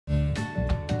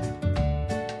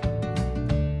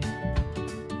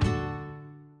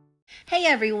Hey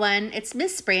everyone, it's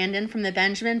Miss Brandon from the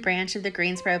Benjamin branch of the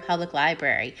Greensboro Public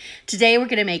Library. Today we're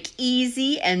going to make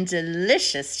easy and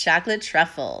delicious chocolate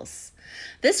truffles.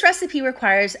 This recipe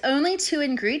requires only 2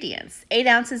 ingredients, 8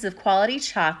 ounces of quality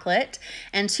chocolate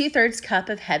and 2/3 cup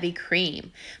of heavy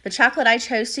cream. The chocolate I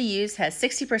chose to use has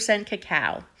 60%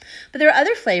 cacao. But there are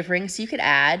other flavorings you could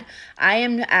add. I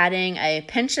am adding a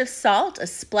pinch of salt, a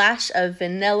splash of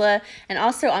vanilla, and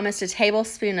also almost a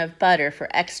tablespoon of butter for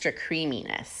extra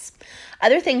creaminess.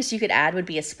 Other things you could add would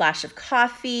be a splash of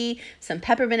coffee, some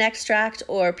peppermint extract,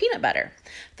 or peanut butter.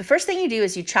 The first thing you do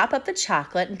is you chop up the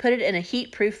chocolate and put it in a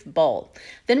heat-proof bowl.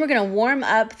 Then we're going to warm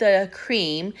up the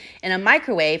cream in a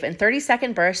microwave in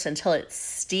 30-second bursts until it's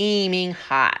steaming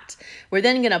hot. We're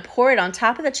then going to pour it on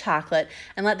top of the chocolate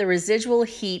and let the residual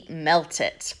heat melt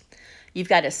it. You've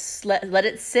got to let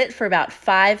it sit for about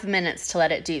 5 minutes to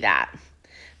let it do that.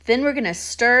 Then we're going to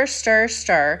stir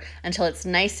until it's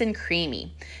nice and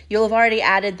creamy. You'll have already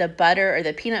added the butter or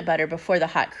the peanut butter before the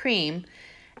hot cream,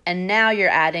 and now you're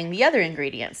adding the other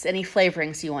ingredients, any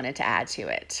flavorings you wanted to add to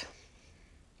it.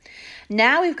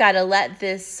 Now we've got to let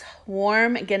this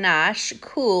warm ganache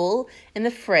cool in the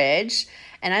fridge,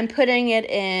 and I'm putting it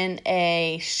in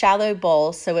a shallow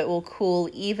bowl so it will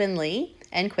cool evenly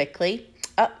and quickly.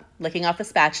 Oh, licking off the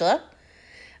spatula.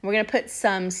 We're going to put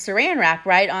some saran wrap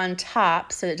right on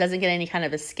top so it doesn't get any kind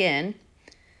of a skin.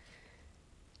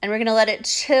 And we're going to let it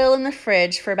chill in the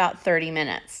fridge for about 30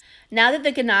 minutes. Now that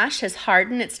the ganache has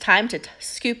hardened, it's time to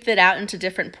scoop it out into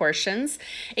different portions.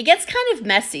 It gets kind of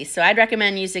messy, so I'd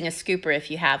recommend using a scooper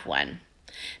if you have one.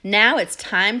 Now it's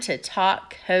time to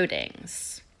talk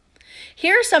coatings.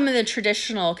 Here are some of the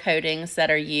traditional coatings that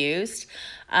are used.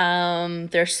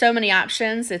 There's so many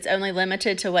options. It's only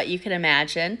limited to what you can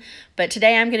imagine. But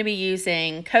today I'm going to be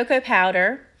using cocoa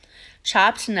powder,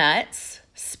 chopped nuts,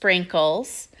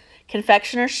 sprinkles,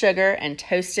 confectioner sugar, and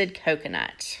toasted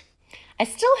coconut. I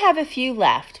still have a few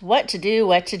left. What to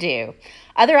do.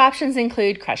 Other options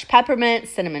include crushed peppermint,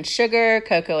 cinnamon sugar,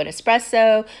 cocoa and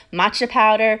espresso, matcha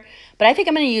powder. But I think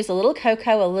I'm going to use a little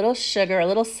cocoa, a little sugar, a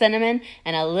little cinnamon,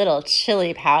 and a little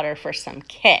chili powder for some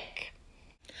kick.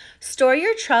 Store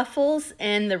your truffles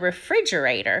in the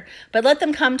refrigerator, but let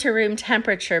them come to room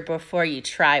temperature before you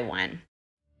try one.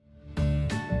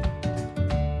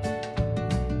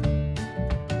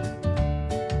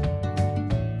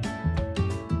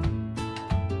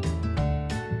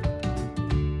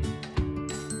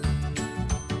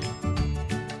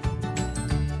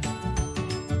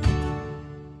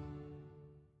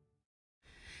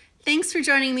 Thanks for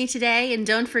joining me today, and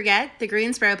don't forget, the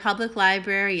Greensboro Public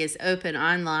Library is open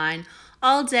online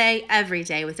all day, every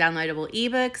day with downloadable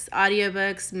ebooks,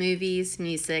 audiobooks, movies,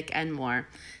 music, and more.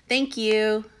 Thank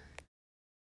you.